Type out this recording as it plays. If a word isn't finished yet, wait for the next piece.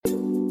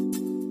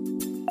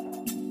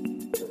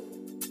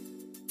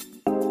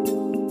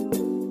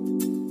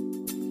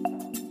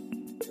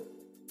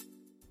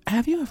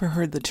Have you ever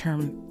heard the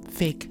term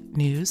fake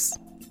news?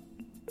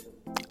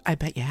 I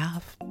bet you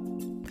have.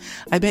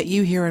 I bet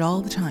you hear it all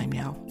the time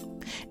now.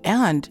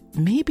 And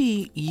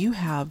maybe you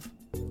have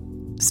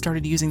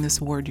started using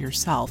this word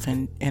yourself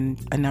in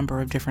a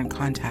number of different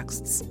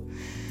contexts.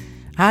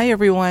 Hi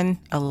everyone,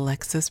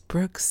 Alexis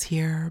Brooks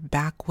here,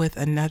 back with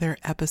another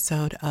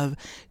episode of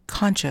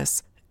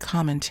Conscious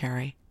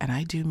Commentary, and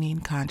I do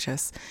mean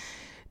conscious,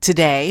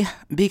 today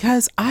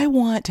because I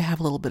want to have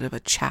a little bit of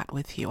a chat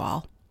with you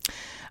all.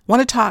 I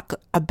want to talk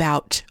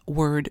about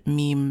word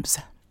memes.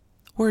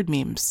 Word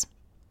memes.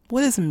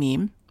 What is a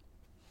meme?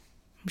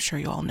 I'm sure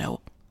you all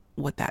know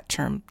what that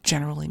term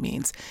generally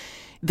means.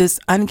 This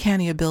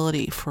uncanny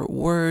ability for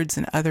words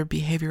and other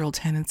behavioral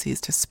tendencies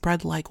to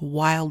spread like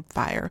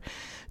wildfire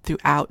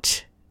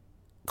throughout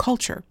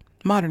culture,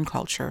 modern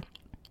culture.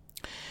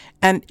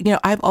 And,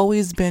 I've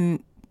always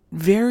been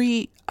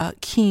very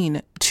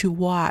keen to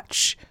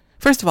watch.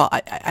 First of all,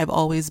 I've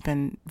always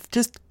been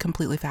just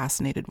completely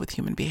fascinated with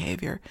human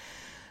behavior.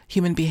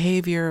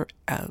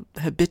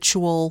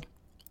 Habitual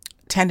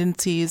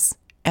tendencies,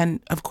 and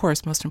of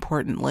course, most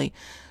importantly,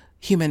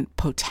 human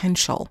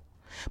potential.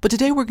 But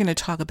today we're going to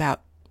talk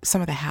about some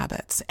of the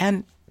habits.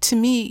 And to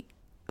me,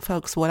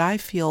 folks, what I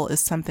feel is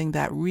something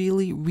that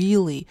really,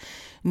 really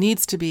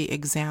needs to be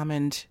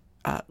examined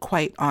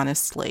quite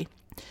honestly.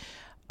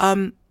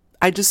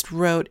 I just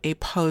wrote a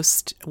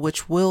post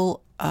which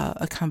will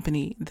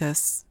accompany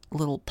this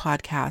little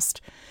podcast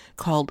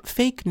called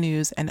Fake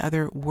News and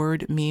Other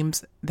Word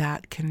Memes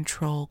That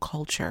Control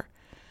Culture.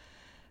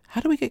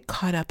 How do we get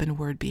caught up in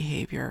word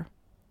behavior?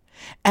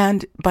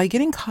 And by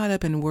getting caught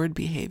up in word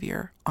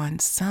behavior on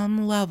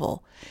some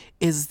level,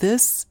 is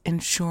this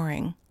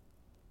ensuring,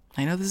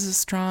 I know this is a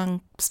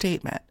strong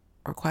statement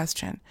or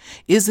question,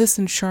 is this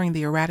ensuring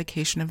the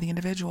eradication of the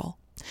individual?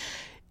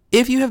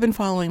 If you have been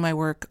following my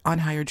work on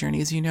Higher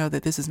Journeys, you know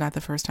that this is not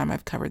the first time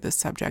I've covered this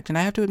subject. And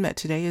I have to admit,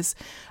 today is,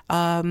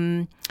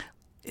 I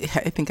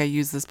think I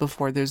used this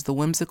before, there's the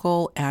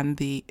whimsical and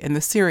the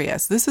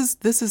serious. This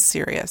is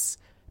serious.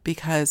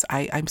 Because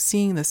I'm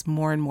seeing this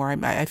more and more.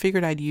 I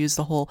figured I'd use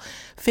the whole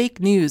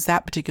fake news,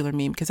 that particular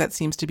meme, because that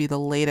seems to be the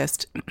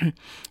latest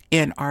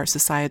in our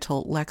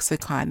societal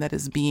lexicon that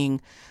is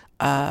being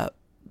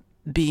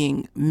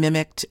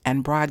mimicked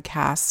and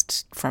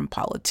broadcast from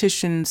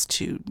politicians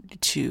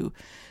to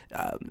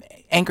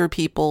anchor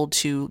people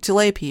to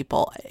lay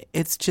people.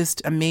 It's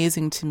just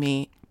amazing to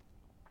me.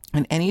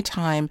 And any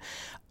time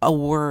a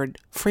word,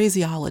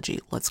 phraseology,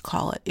 let's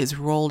call it, is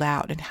rolled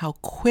out, and how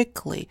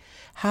quickly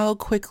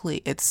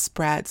it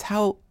spreads,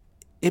 how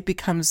it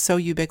becomes so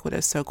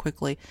ubiquitous so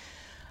quickly,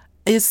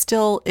 it's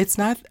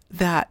not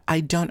that I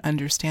don't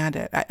understand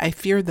it. I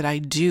fear that I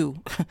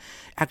do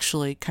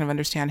actually kind of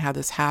understand how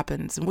this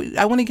happens. And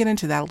I want to get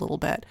into that a little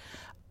bit.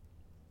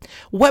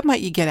 What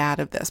might you get out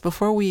of this?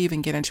 Before we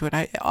even get into it,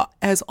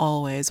 as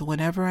always,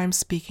 whenever I'm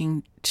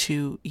speaking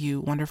to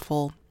you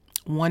wonderful,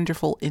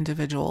 wonderful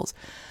individuals,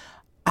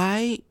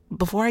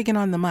 before I get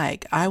on the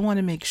mic, I want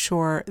to make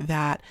sure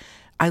that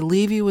I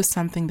leave you with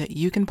something that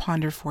you can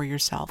ponder for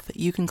yourself, that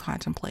you can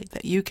contemplate,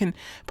 that you can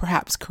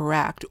perhaps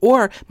correct,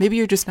 or maybe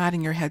you're just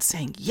nodding your head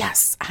saying,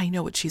 yes, I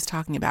know what she's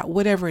talking about,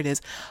 whatever it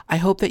is. I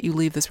hope that you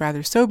leave this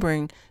rather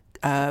sobering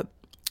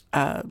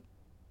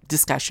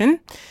discussion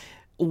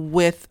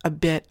with a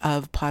bit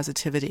of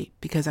positivity,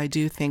 because I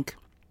do think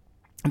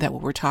that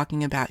what we're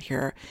talking about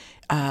here,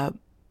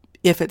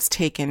 if it's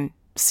taken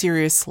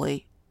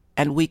seriously,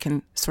 and we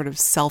can sort of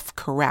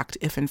self-correct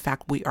if in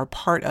fact we are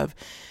part of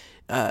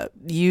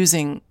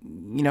using,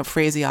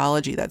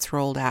 phraseology that's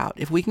rolled out.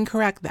 If we can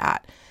correct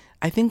that,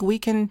 I think we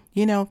can,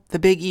 the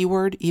big E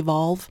word,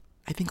 evolve.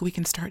 I think we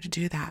can start to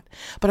do that.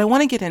 But I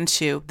want to get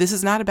into, this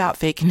is not about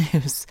fake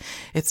news.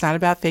 It's not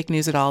about fake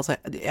news at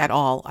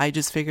all. I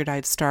just figured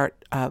I'd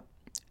start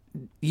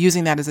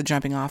using that as a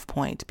jumping off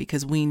point,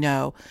 because we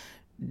know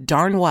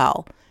darn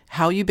well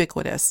how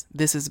ubiquitous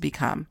this has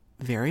become,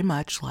 very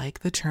much like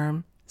the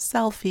term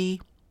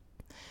selfie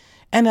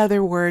and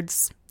other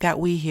words that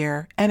we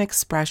hear and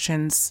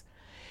expressions.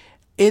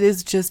 It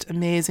is just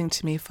amazing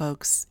to me,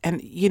 folks. And,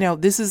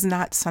 this is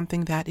not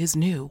something that is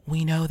new.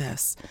 We know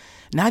this.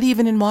 Not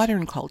even in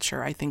modern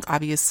culture. I think,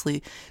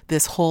 obviously,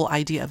 this whole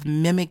idea of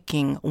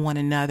mimicking one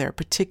another,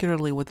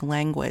 particularly with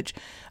language,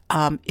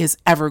 is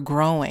ever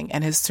growing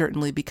and has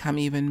certainly become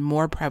even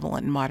more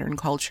prevalent in modern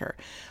culture.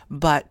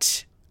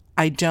 But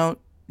I don't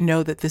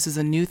know that this is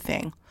a new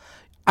thing.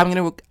 I'm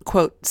going to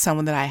quote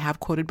someone that I have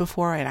quoted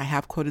before, and I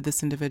have quoted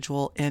this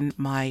individual in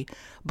my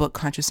book,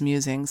 Conscious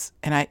Musings,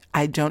 and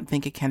I don't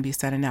think it can be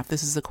said enough.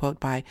 This is a quote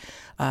by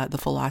the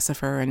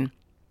philosopher and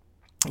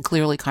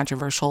clearly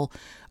controversial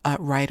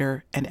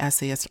writer and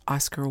essayist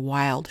Oscar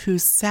Wilde, who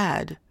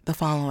said the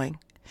following: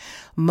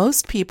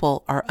 "Most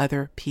people are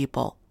other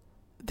people.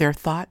 Their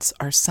thoughts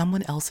are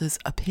someone else's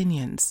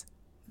opinions.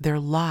 Their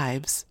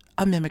lives,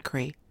 a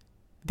mimicry.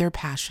 Their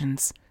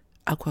passions,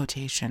 a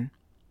quotation."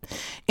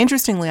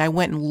 Interestingly, I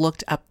went and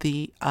looked up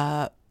the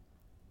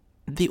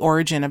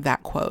origin of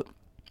that quote.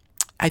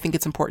 I think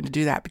it's important to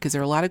do that because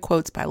there are a lot of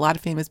quotes by a lot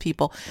of famous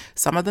people.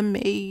 Some of them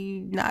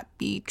may not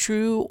be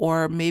true,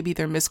 or maybe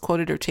they're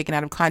misquoted or taken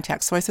out of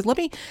context. So I said, let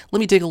me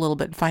dig a little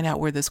bit and find out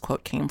where this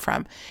quote came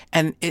from.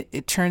 And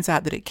it turns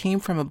out that it came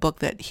from a book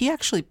that he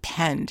actually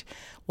penned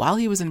while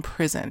he was in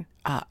prison.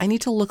 I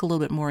need to look a little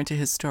bit more into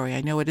his story.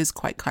 I know it is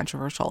quite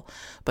controversial,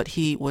 but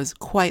he was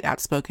quite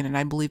outspoken and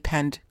I believe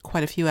penned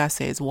quite a few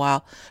essays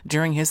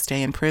during his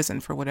stay in prison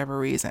for whatever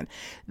reason.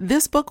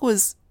 This book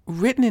was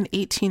written in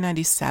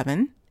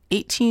 1897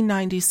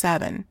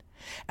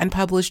 and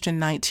published in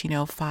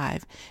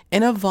 1905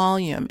 in a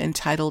volume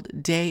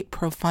entitled De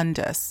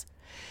Profundis.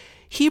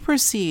 He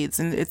proceeds,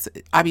 and it's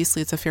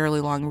a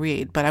fairly long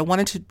read, but I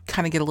wanted to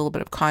kind of get a little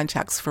bit of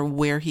context for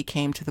where he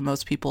came to the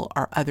most people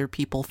are other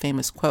people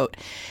famous quote.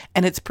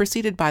 And it's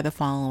preceded by the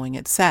following.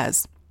 It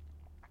says,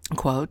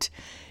 quote,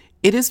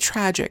 "It is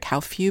tragic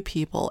how few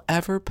people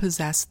ever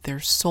possess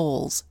their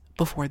souls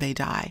before they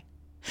die.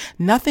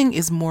 Nothing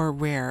is more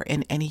rare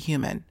in any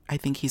human." I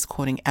think he's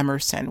quoting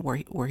Emerson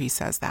where he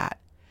says that.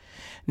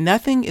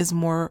 "Nothing is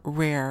more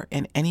rare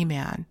in any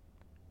man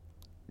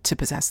to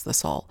possess the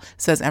soul,"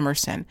 says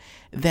Emerson,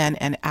 "than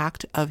an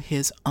act of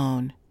his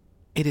own.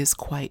 It is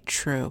quite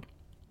true."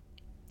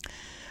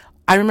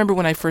 I remember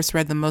when I first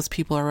read the most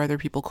people are other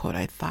people quote,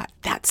 I thought,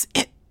 that's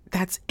it.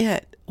 That's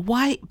it.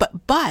 Why?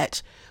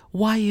 But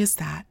why is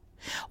that?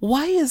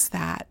 Why is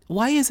that?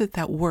 Why is it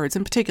that words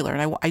in particular,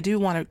 and I do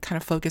want to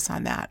kind of focus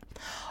on that,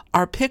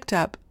 are picked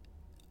up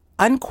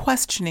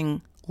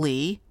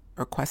unquestioningly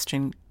or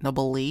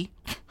questionably,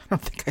 I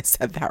don't think I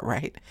said that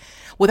right,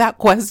 without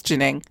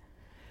questioning,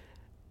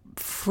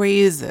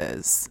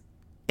 phrases,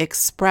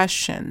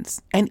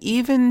 expressions, and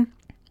even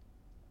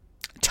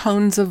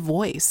tones of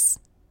voice.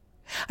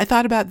 I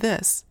thought about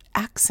this,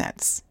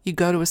 accents. You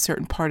go to a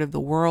certain part of the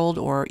world,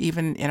 or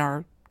even in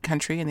our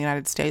country, in the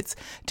United States,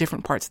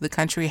 different parts of the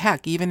country,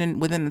 heck, even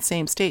within the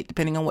same state,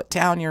 depending on what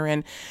town you're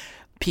in,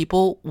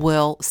 people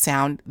will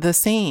sound the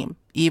same,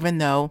 even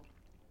though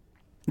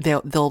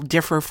they'll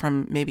differ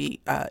from maybe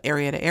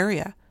area to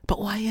area. But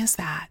why is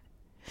that?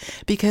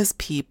 Because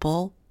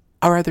people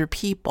are other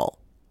people.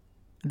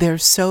 They're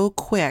so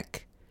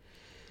quick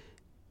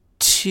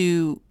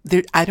to,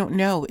 I don't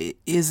know,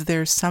 is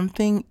there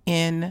something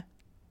in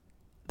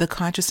the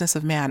consciousness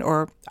of man,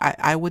 or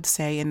I would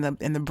say in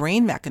the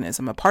brain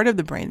mechanism, a part of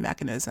the brain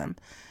mechanism,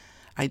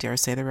 I dare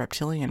say the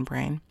reptilian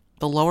brain,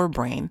 the lower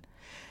brain,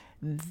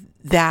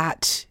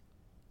 that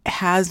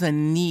has a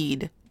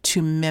need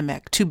to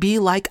mimic, to be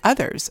like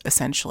others,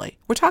 essentially.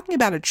 We're talking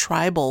about a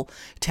tribal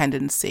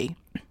tendency.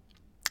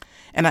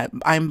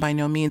 And I'm by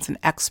no means an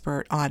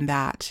expert on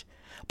that.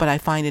 But I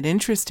find it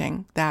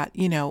interesting that,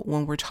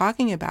 when we're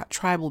talking about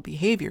tribal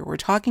behavior, we're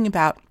talking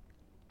about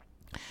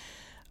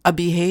a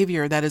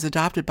behavior that is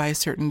adopted by a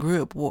certain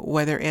group,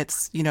 whether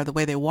it's, the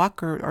way they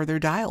walk or their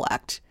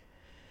dialect,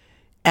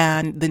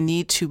 and the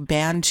need to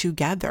band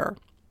together.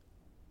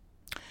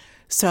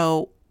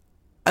 So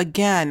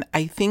again,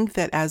 I think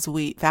that as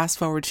we fast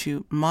forward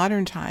to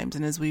modern times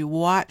and as we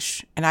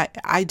watch, and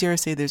I dare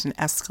say there's an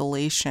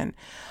escalation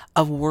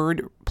of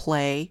word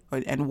play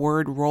and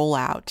word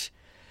rollout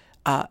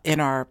in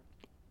our,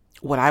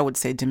 what I would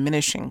say,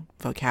 diminishing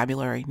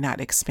vocabulary,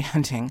 not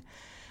expanding.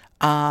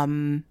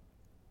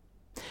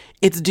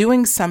 It's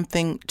doing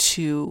something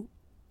to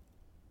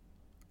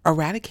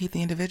eradicate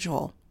the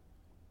individual.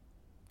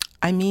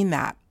 I mean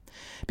that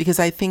because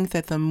I think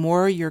that the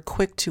more you're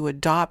quick to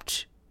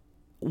adopt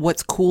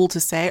what's cool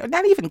to say, or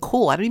not even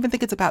cool, I don't even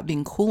think it's about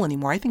being cool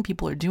anymore. I think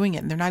people are doing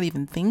it and they're not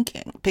even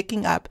thinking,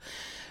 picking up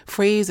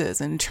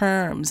phrases and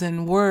terms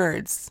and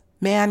words.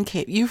 Man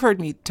cave. You've heard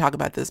me talk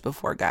about this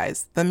before,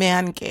 guys. The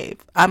man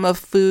cave. I'm a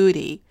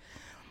foodie.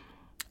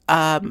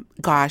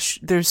 Gosh,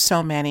 there's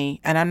so many,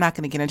 and I'm not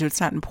going to get into it.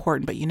 It's not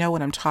important, but you know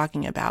what I'm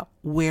talking about.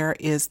 Where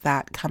is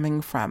that coming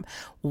from?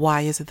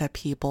 Why is it that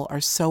people are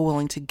so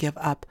willing to give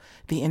up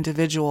the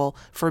individual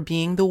for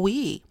being the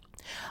we?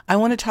 I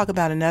want to talk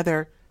about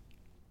another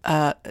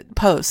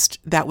post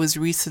that was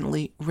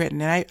recently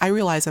written, and I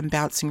realize I'm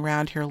bouncing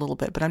around here a little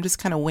bit, but I'm just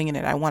kind of winging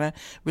it. I want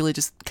to really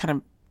just kind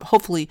of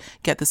hopefully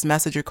get this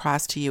message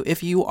across to you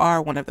if you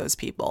are one of those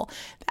people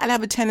that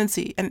have a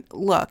tendency. And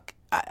look,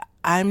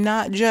 I'm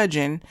not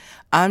judging.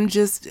 I'm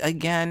just,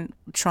 again,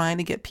 trying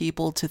to get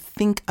people to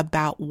think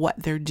about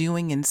what they're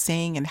doing and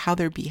saying and how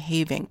they're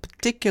behaving,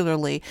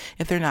 particularly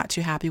if they're not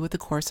too happy with the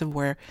course of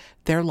where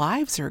their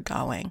lives are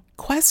going.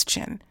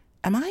 Question,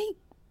 am I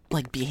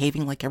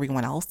behaving like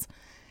everyone else,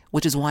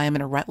 which is why I'm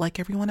in a rut like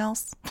everyone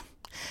else?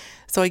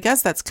 So I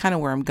guess that's kind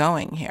of where I'm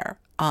going here.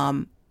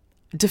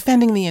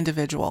 Defending the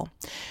individual.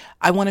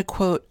 I want to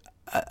quote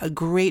a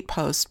great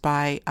post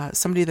by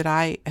somebody that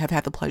I have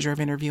had the pleasure of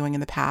interviewing in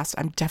the past.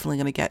 I'm definitely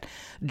going to get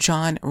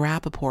Jon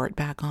Rappoport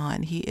back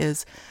on. He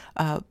is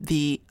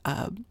the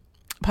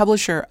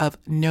publisher of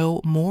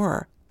No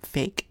More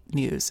Fake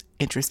News,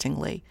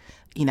 interestingly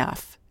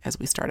enough, as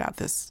we start out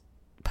this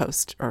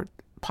post or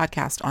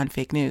podcast on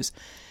fake news.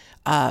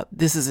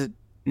 This is a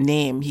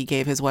name he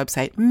gave his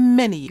website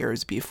many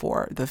years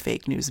before the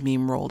fake news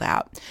meme rolled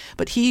out.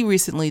 But he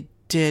recently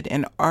did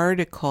an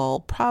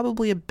article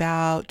probably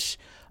about,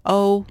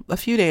 a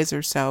few days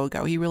or so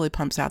ago. He really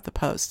pumps out the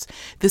posts.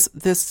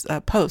 This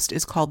post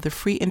is called The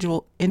Free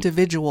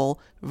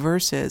Individual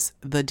versus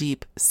the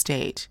Deep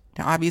State.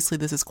 Now, obviously,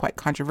 this is quite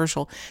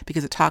controversial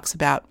because it talks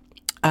about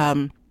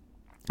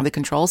the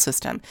control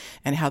system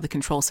and how the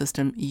control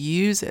system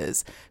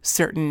uses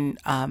certain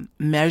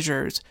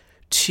measures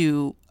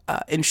to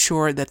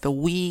ensure that the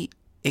we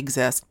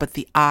exist, but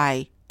the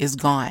I is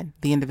gone,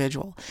 the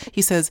individual.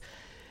 He says,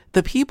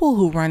 the people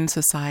who run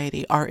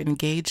society are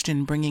engaged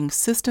in bringing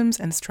systems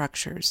and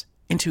structures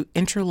into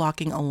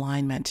interlocking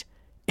alignment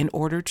in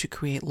order to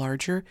create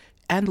larger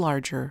and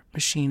larger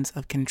machines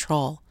of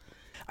control.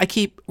 I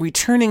keep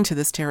returning to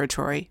this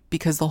territory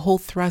because the whole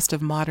thrust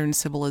of modern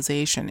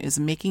civilization is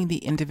making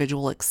the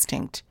individual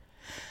extinct,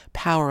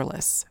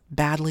 powerless,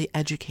 badly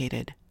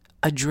educated,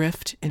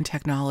 adrift in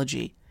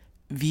technology,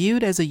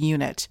 viewed as a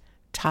unit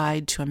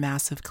tied to a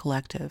massive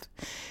collective.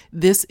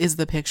 This is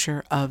the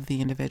picture of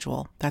the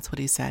individual. That's what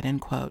he said,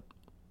 end quote.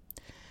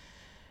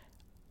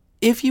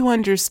 If you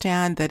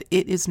understand that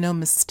it is no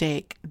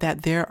mistake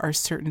that there are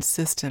certain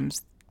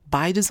systems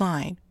by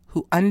design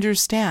who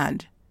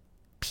understand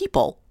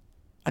people,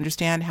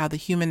 understand how the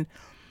human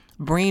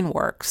brain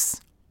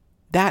works,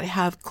 that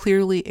have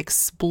clearly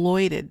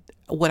exploited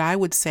what I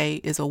would say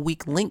is a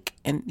weak link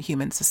in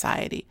human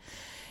society.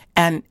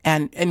 And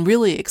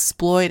really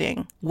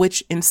exploiting,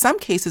 which in some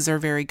cases are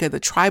very good, the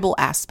tribal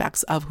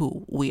aspects of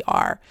who we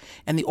are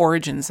and the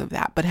origins of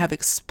that, but have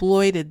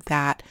exploited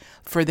that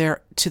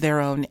to their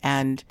own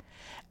end.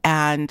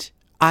 And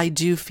I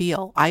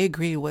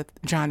agree with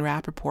John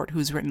Rappaport,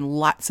 who's written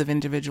lots of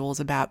individuals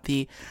about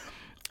the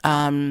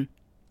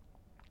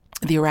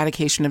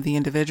eradication of the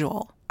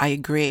individual. I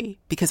agree,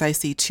 because I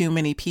see too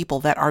many people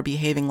that are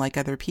behaving like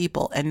other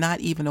people and not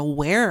even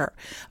aware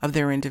of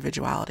their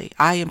individuality.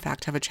 I, in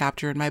fact, have a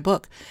chapter in my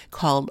book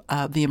called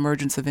The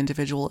Emergence of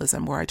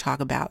Individualism, where I talk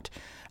about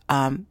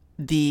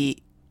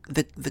the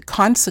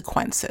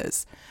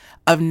consequences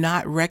of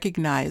not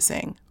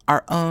recognizing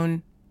our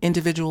own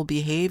individual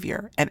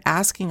behavior and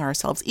asking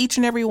ourselves, each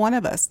and every one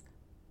of us,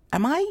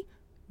 am I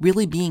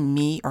really being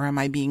me or am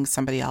I being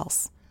somebody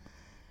else?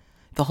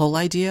 The whole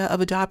idea of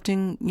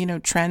adopting,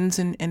 trends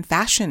in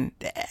fashion,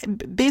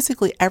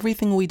 basically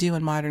everything we do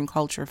in modern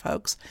culture,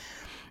 folks,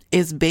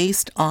 is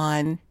based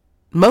on,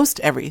 most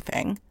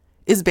everything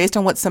is based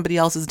on what somebody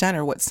else has done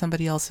or what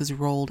somebody else has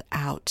rolled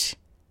out.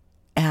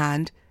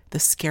 And the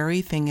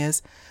scary thing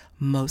is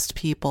most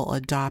people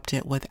adopt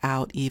it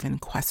without even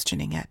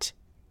questioning it.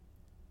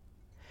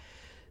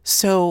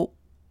 So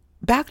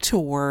back to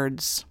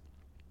words,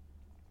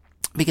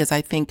 because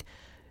I think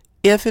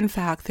if, in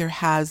fact, there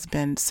has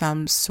been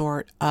some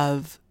sort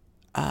of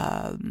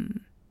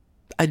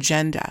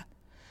agenda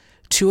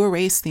to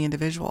erase the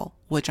individual,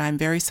 which I'm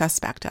very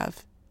suspect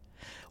of,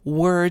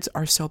 words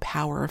are so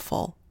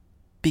powerful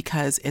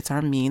because it's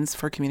our means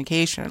for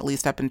communication, at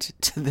least up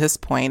until this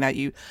point.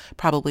 You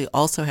probably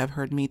also have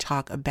heard me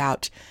talk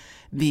about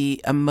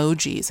the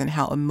emojis and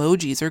how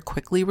emojis are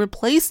quickly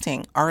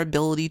replacing our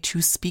ability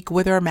to speak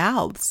with our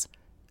mouths.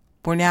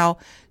 We're now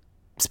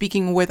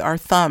speaking with our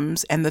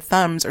thumbs, and the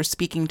thumbs are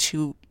speaking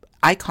to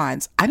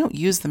icons. I don't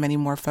use them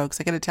anymore, folks.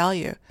 I got to tell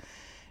you,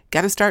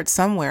 got to start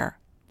somewhere.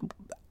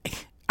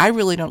 I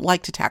really don't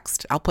like to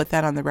text. I'll put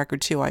that on the record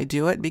too. I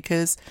do it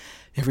because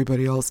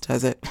everybody else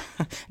does it.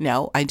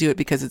 No, I do it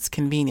because it's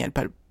convenient.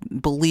 But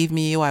believe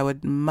me, I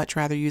would much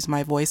rather use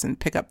my voice and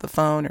pick up the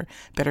phone, or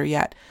better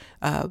yet,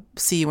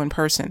 see you in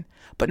person.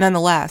 But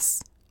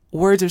nonetheless,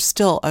 words are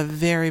still a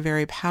very,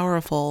 very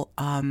powerful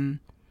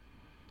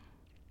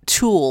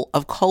tool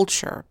of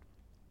culture.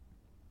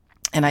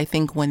 And I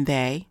think when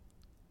the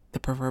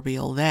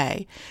proverbial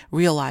they,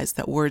 realized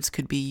that words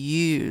could be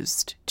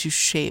used to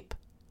shape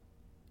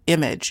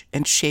image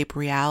and shape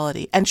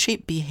reality and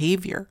shape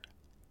behavior,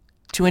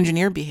 to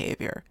engineer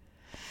behavior,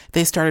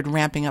 they started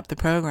ramping up the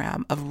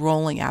program of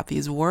rolling out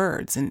these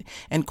words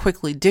and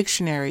quickly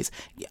dictionaries.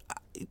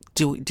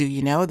 Do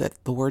you know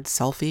that the word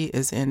selfie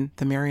is in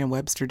the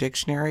Merriam-Webster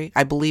dictionary?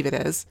 I believe it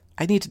is.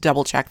 I need to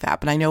double check that,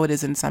 but I know it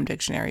is in some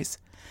dictionaries.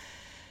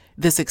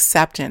 This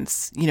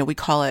acceptance, we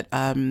call it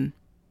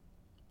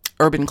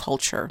urban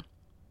culture,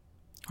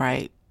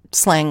 right?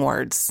 Slang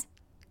words,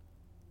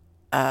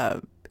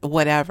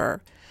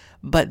 whatever.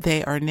 But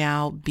they are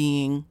now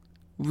being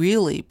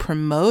really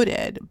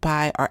promoted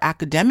by our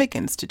academic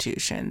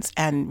institutions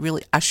and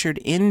really ushered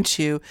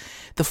into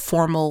the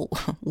formal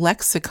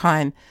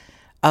lexicon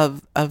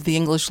of the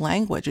English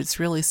language. It's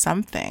really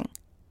something.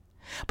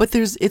 But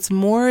it's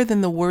more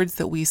than the words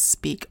that we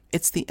speak.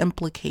 It's the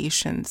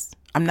implications.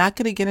 I'm not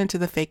going to get into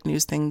the fake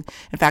news thing.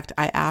 In fact,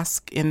 I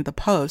ask in the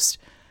post,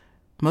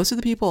 most of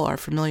the people are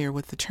familiar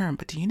with the term,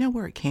 but do you know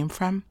where it came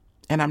from?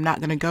 And I'm not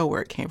going to go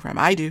where it came from.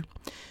 I do.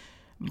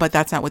 But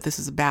that's not what this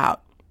is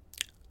about.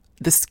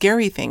 The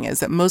scary thing is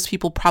that most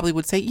people probably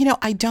would say,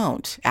 I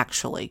don't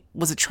actually.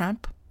 Was it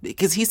Trump?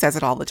 Because he says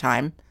it all the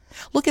time.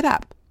 Look it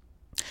up.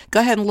 Go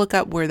ahead and look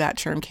up where that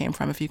term came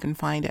from if you can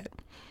find it.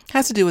 It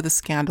has to do with a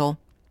scandal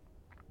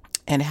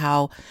and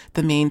how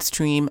the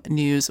mainstream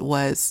news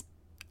was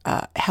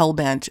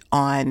hell-bent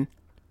on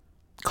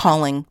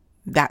calling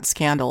that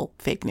scandal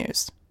fake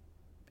news.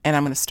 And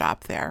I'm going to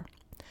stop there.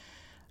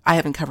 I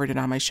haven't covered it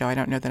on my show. I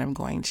don't know that I'm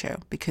going to,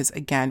 because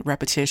again,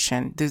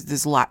 repetition,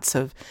 there's lots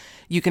of,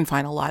 you can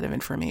find a lot of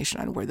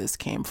information on where this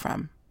came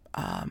from.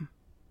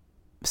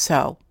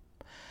 So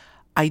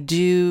I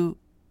do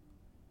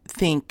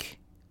think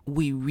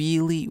we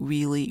really,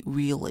 really,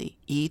 really,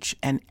 each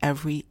and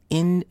every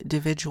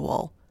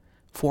individual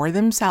for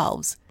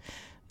themselves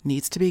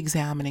needs to be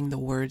examining the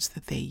words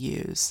that they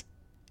use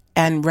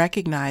and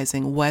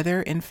recognizing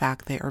whether, in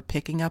fact, they are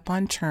picking up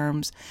on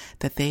terms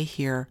that they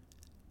hear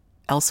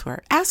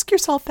elsewhere. Ask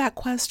yourself that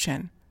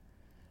question.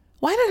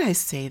 Why did I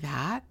say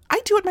that?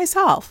 I do it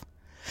myself.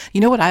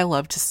 You know what I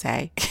love to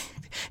say?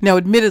 Now,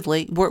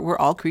 admittedly, we're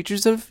all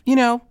creatures of,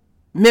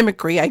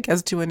 mimicry, I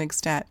guess, to an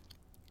extent.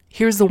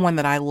 Here's the one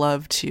that I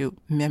love to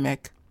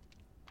mimic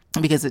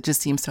because it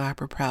just seems so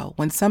apropos.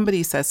 When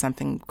somebody says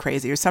something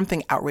crazy or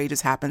something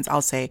outrageous happens,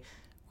 I'll say,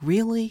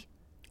 really?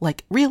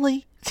 Like,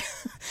 really?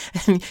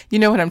 And you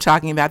know what I'm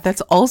talking about.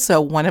 That's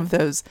also one of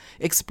those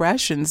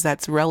expressions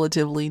that's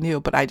relatively new,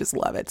 but I just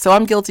love it. So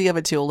I'm guilty of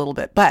it too a little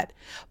bit.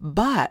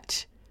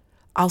 But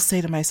I'll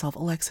say to myself,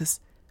 Alexis,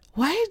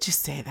 why did you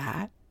say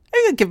that?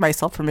 I could give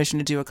myself permission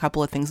to do a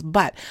couple of things,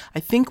 but I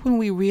think when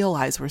we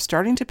realize we're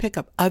starting to pick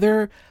up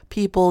other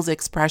people's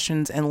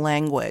expressions and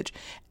language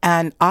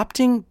and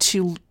opting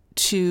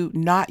to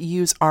not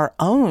use our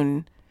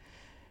own,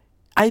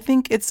 I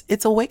think it's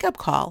a wake-up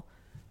call.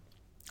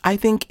 I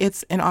think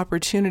it's an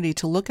opportunity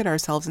to look at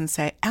ourselves and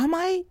say, am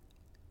I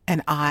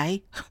an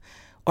I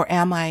or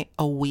am I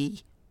a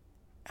we?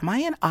 Am I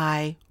an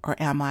I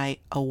or am I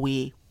a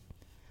we?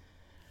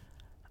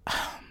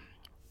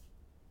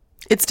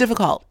 It's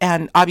difficult,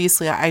 and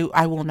obviously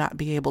I will not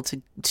be able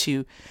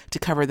to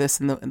cover this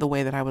in the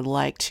way that I would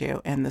like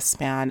to in the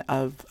span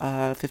of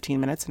 15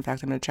 minutes. In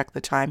fact, I'm going to check the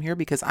time here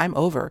because I'm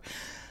over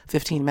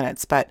 15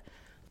 minutes, but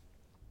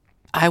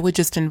I would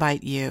just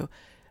invite you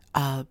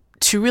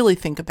to really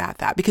think about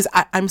that, because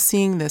I'm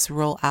seeing this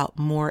roll out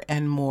more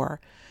and more.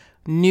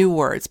 New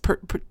words,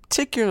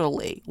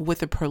 particularly with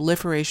the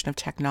proliferation of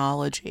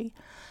technology.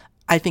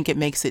 I think it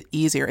makes it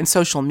easier, and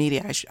social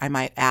media, I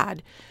might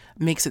add,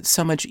 makes it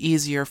so much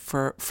easier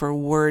for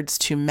words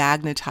to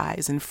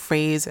magnetize and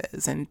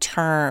phrases and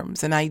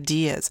terms and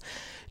ideas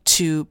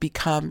to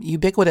become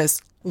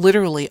ubiquitous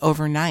literally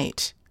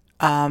overnight.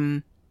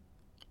 And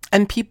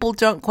people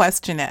don't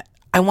question it.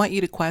 I want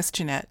you to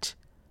question it.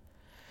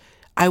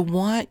 I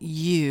want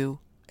you,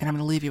 and I'm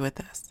going to leave you with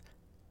this,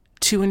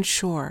 to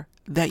ensure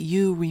that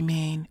you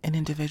remain an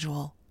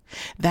individual.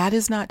 That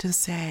is not to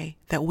say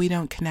that we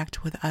don't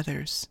connect with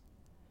others.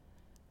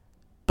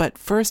 But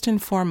first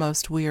and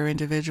foremost, we are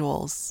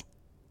individuals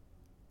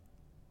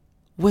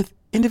with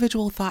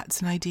individual thoughts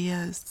and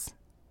ideas,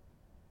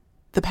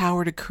 the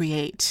power to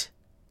create,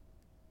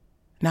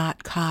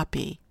 not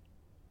copy.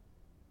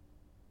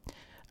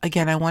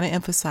 Again, I want to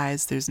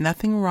emphasize there's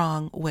nothing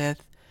wrong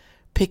with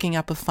picking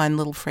up a fun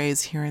little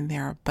phrase here and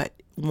there, but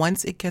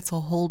once it gets a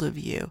hold of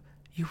you,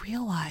 you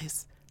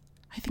realize,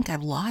 I think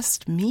I've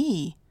lost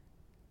me.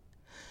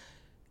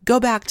 Go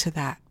back to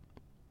that.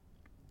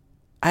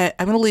 I'm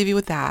going to leave you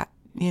with that.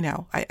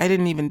 I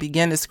didn't even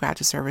begin to scratch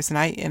the surface,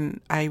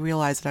 and I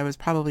realized that I was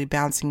probably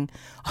bouncing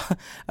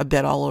a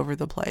bit all over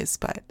the place,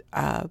 but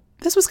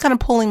this was kind of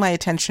pulling my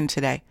attention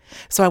today,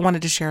 so I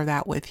wanted to share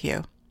that with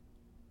you.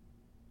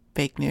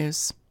 Fake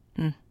news.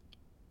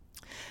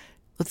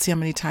 Let's see how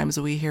many times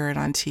we hear it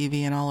on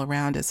TV and all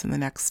around us in the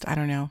next, I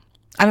don't know.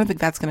 I don't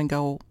think that's going to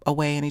go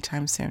away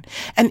anytime soon.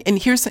 And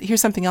here's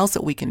something else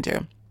that we can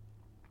do.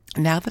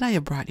 Now that I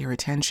have brought your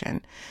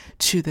attention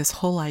to this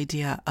whole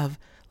idea of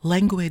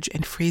language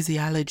and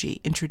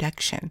phraseology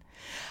introduction,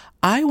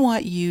 I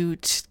want you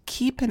to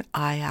keep an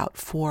eye out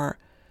for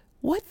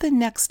what the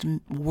next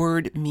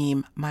word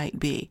meme might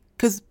be.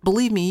 Because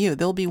believe me,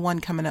 there'll be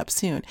one coming up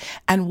soon.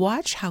 And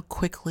watch how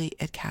quickly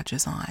it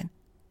catches on.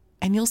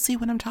 And you'll see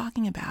what I'm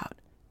talking about.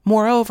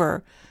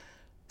 Moreover,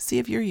 see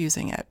if you're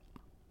using it.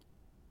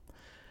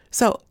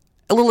 So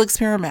a little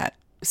experiment.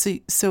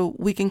 So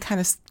we can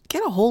kind of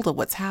get a hold of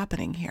what's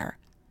happening here.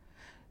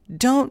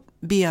 Don't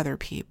be other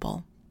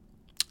people.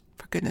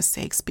 For goodness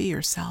sakes, be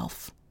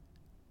yourself.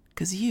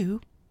 Because you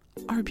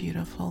are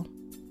beautiful.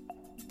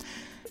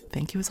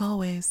 Thank you as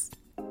always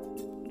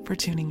for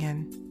tuning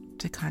in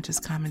to Conscious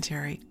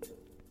Commentary,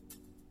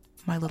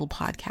 my little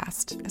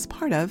podcast as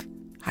part of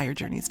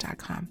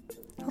higherjourneys.com.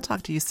 I'll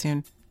talk to you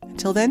soon.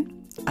 Until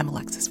then, I'm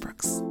Alexis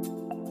Brooks.